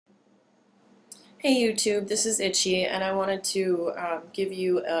Hey YouTube, this is Itchy, and I wanted to give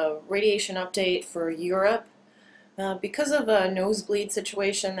you a radiation update for Europe. Because of a nosebleed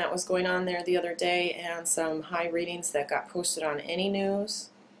situation that was going on there the other day and some high readings that got posted on Enenews,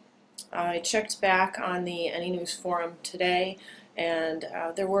 I checked back on the Enenews forum today, and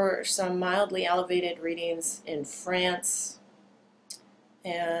there were some mildly elevated readings in France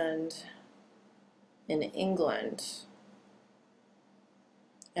and in England.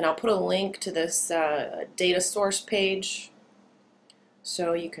 And I'll put a link to this data source page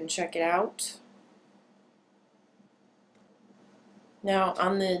so you can check it out. Now,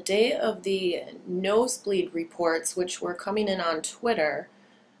 on the day of the nosebleed reports, which were coming in on Twitter,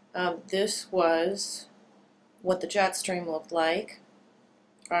 this was what the jet stream looked like.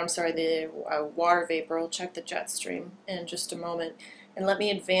 Or, I'm sorry, the water vapor. I'll check the jet stream in just a moment. And let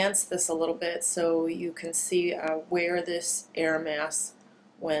me advance this a little bit so you can see where this air mass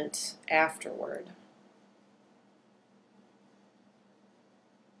went afterward.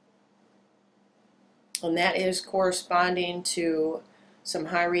 And that is corresponding to some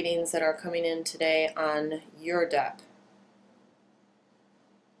high readings that are coming in today on EURDEP.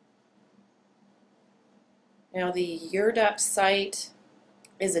 Now, the EURDEP site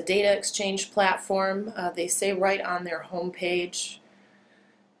is a data exchange platform. They say right on their homepage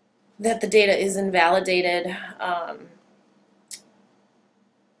that the data is invalidated.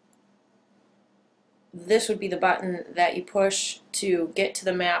 This would be the button that you push to get to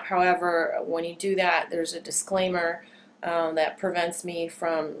the map. However, when you do that, there's a disclaimer that prevents me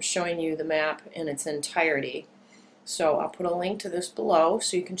from showing you the map in its entirety. So I'll put a link to this below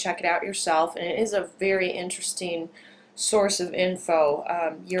so you can check it out yourself, and it is a very interesting source of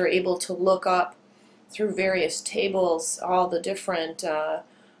info. You're able to look up through various tables all the different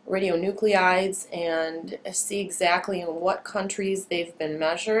radionuclides and see exactly in what countries they've been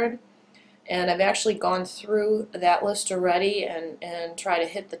measured. And I've actually gone through that list already and try to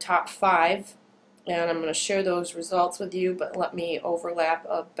hit the top 5. And I'm going to share those results with you, but let me overlap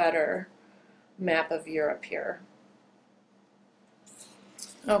a better map of Europe here.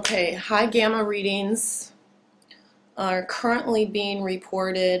 Okay, high gamma readings are currently being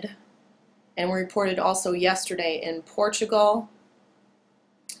reported, and were reported also yesterday in Portugal,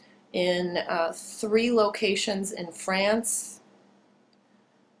 in 3 locations in France,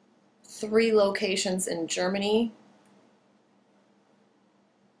 3 locations in Germany,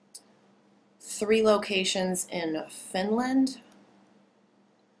 3 locations in Finland,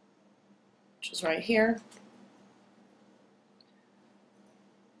 which is right here,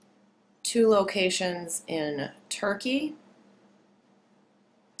 2 locations in Turkey,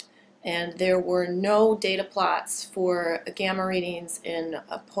 and there were no data plots for gamma readings in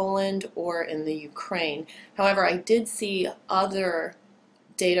Poland or in the Ukraine. However, I did see other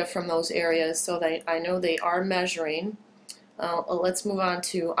data from those areas, so that I know they are measuring. Let's move on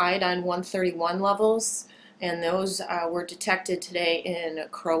to iodine 131 levels, and those were detected today in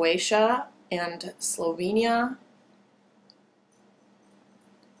Croatia and Slovenia.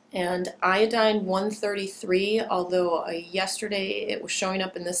 And iodine 133, although yesterday it was showing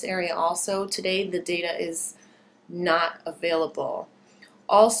up in this area also, today the data is not available.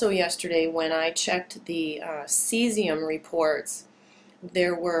 Also yesterday, when I checked the cesium reports,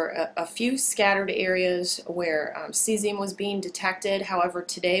 there were a few scattered areas where cesium was being detected. However,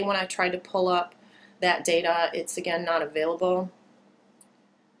 today when I tried to pull up that data, it's again not available.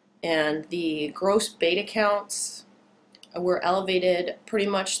 And the gross beta counts were elevated pretty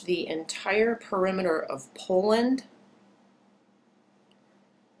much the entire perimeter of Poland.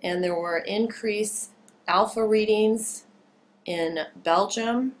 And there were increased alpha readings in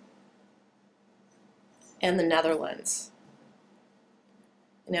Belgium and the Netherlands.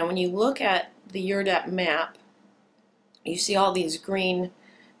 Now, when you look at the EURDEP map, you see all these green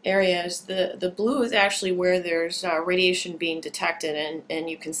areas. The blue is actually where there's radiation being detected, and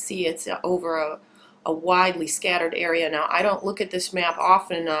you can see it's over a widely scattered area. Now, I don't look at this map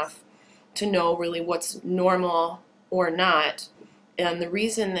often enough to know really what's normal or not. And the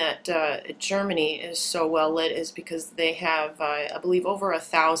reason that Germany is so well lit is because they have, I believe, over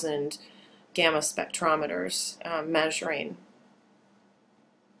 1,000 gamma spectrometers measuring.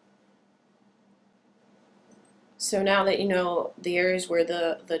 So now that you know the areas where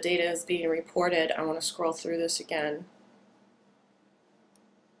the data is being reported, I want to scroll through this again.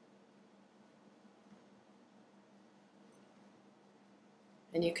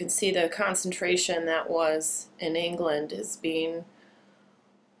 And you can see the concentration that was in England is being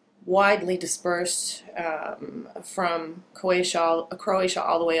widely dispersed from Croatia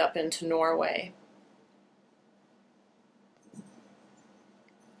all the way up into Norway.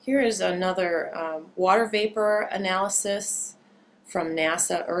 Here is another water vapor analysis from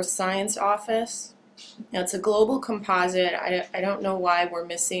NASA Earth Science Office. Now, it's a global composite. I don't know why we're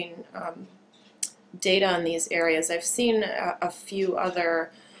missing data on these areas. I've seen a few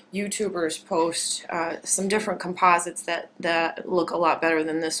other YouTubers post some different composites that look a lot better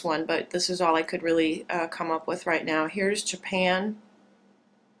than this one, but this is all I could really come up with right now. Here's Japan.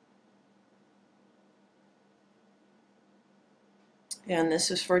 And this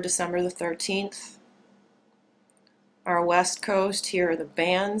is for December the 13th. Our west coast, here are the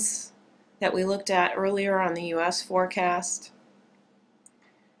bands that we looked at earlier on the US forecast.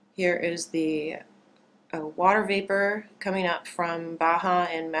 Here is the water vapor coming up from Baja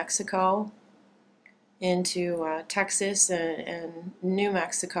in Mexico into Texas and New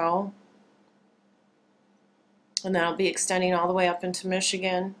Mexico. And that'll be extending all the way up into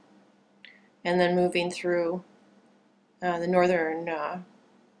Michigan and then moving through the northern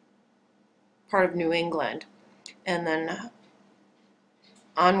part of New England. And then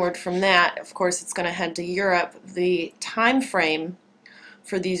onward from that, of course, it's going to head to Europe. The time frame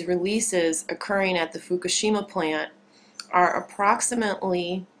for these releases occurring at the Fukushima plant are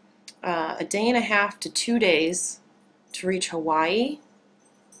approximately a day and a half to 2 days to reach Hawaii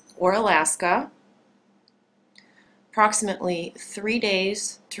or Alaska, approximately 3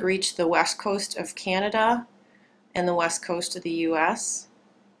 days to reach the west coast of Canada and the west coast of the US,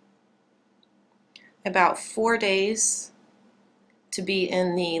 about 4 days to be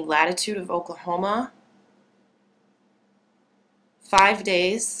in the latitude of Oklahoma, 5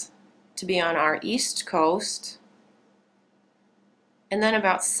 days to be on our east coast, and then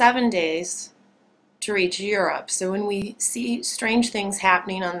about 7 days to reach Europe. So when we see strange things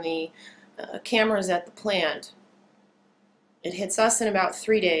happening on the cameras at the plant, it hits us in about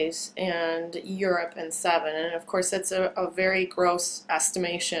 3 days and Europe in 7. And of course that's a very gross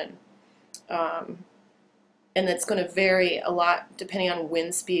estimation. And it's going to vary a lot depending on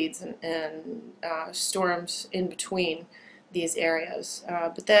wind speeds and storms in between these areas.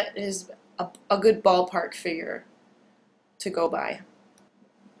 But that is a good ballpark figure to go by.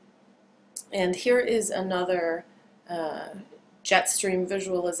 And here is another jet stream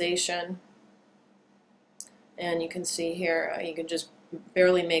visualization. And you can see here, you can just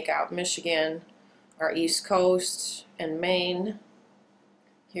barely make out Michigan, our east coast, and Maine.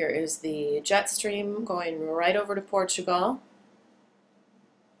 Here is the jet stream going right over to Portugal,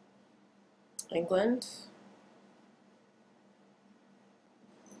 England.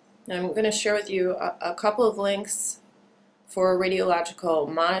 And I'm going to share with you a couple of links for radiological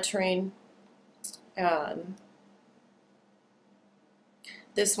monitoring.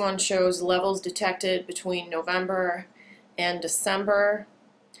 This one shows levels detected between November and December,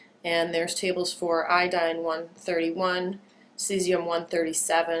 and there's tables for iodine 131, cesium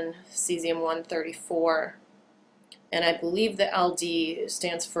 137, cesium 134, and I believe the LD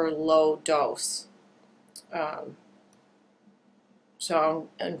stands for low dose. So I'll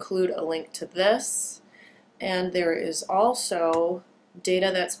include a link to this, and there is also data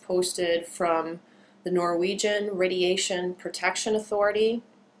that's posted from the Norwegian Radiation Protection Authority,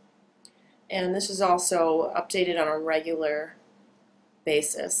 and this is also updated on a regular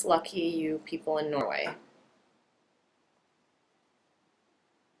basis. Lucky you people in Norway.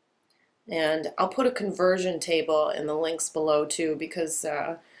 And I'll put a conversion table in the links below too, because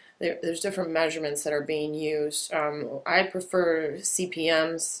there's different measurements that are being used. I prefer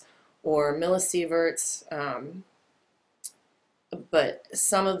CPMs or millisieverts, but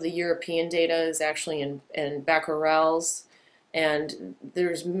some of the European data is actually in becquerels, and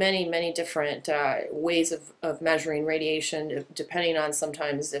there's many different ways of measuring radiation, depending on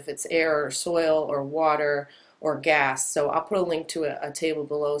sometimes if it's air or soil or water or gas. So I'll put a link to a table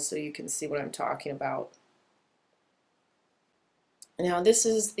below so you can see what I'm talking about. Now this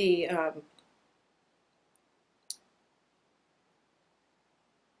is the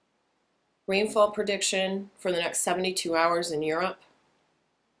rainfall prediction for the next 72 hours in Europe.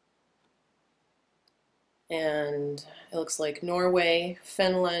 And it looks like Norway,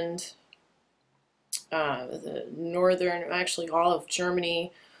 Finland, the northern, actually all of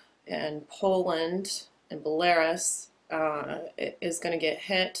Germany and Poland and Belarus is going to get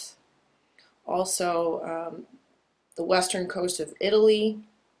hit. Also the western coast of Italy.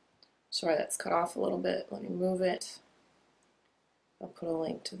 Sorry, that's cut off a little bit. Let me move it. I'll put a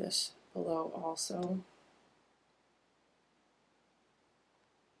link to this below also.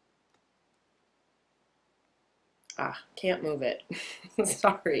 Can't move it.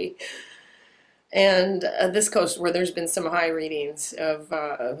 Sorry. And this coast where there's been some high readings of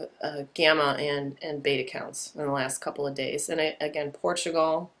gamma and beta counts in the last couple of days. And again,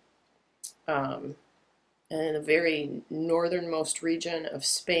 Portugal, and in the very northernmost region of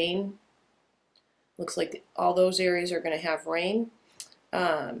Spain, looks like all those areas are going to have rain.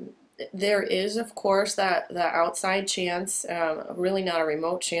 There is, of course, the outside chance, really not a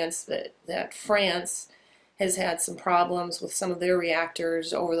remote chance, that France has had some problems with some of their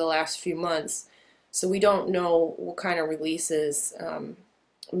reactors over the last few months. So we don't know what kind of releases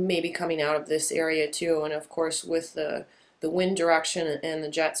may be coming out of this area too. And of course, with the wind direction and the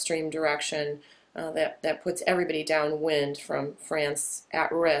jet stream direction, that puts everybody downwind from France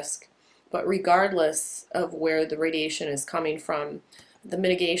at risk. But regardless of where the radiation is coming from, the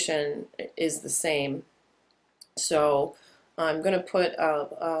mitigation is the same. So I'm going to put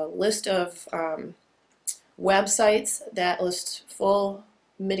a list of websites that list full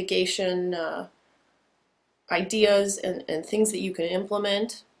mitigation ideas and things that you can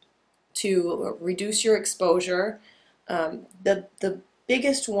implement to reduce your exposure. The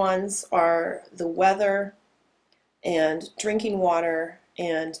biggest ones are the weather and drinking water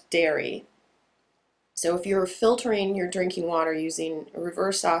and dairy. So if you're filtering your drinking water using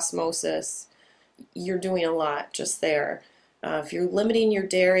reverse osmosis, you're doing a lot just there. If you're limiting your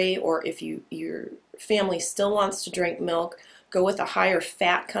dairy, or if your family still wants to drink milk, go with a higher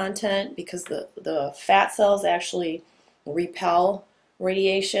fat content, because the fat cells actually repel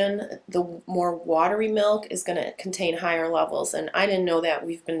radiation. The more watery milk is going to contain higher levels, and I didn't know that.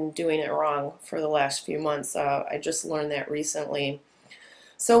 We've been doing it wrong for the last few months. I just learned that recently.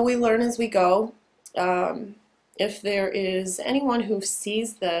 So we learn as we go. If there is anyone who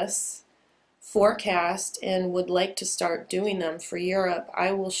sees this forecast and would like to start doing them for Europe,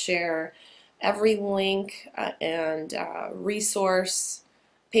 I will share every link and resource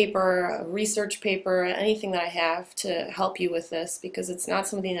paper, research paper, anything that I have to help you with this, because it's not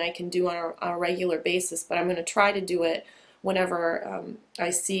something I can do on a regular basis, but I'm going to try to do it whenever I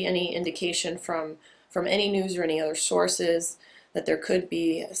see any indication from any news or any other sources that there could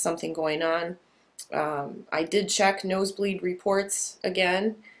be something going on. I did check nosebleed reports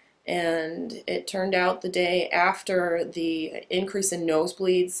again, and it turned out the day after the increase in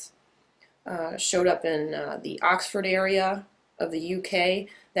nosebleeds showed up in the Oxford area of the UK,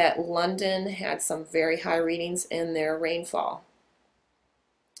 that London had some very high readings in their rainfall.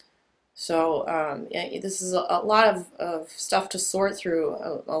 So this is a lot of stuff to sort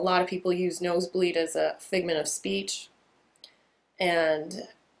through. A lot of people use nosebleed as a figment of speech, and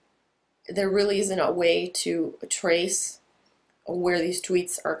there really isn't a way to trace where these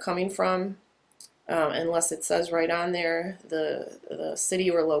tweets are coming from unless it says right on there the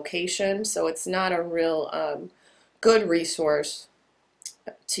city or location. So it's not a real good resource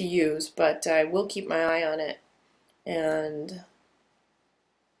to use, but I will keep my eye on it. And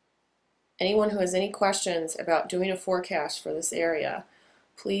anyone who has any questions about doing a forecast for this area,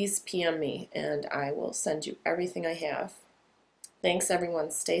 please PM me and I will send you everything I have. Thanks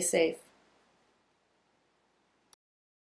everyone. Stay safe.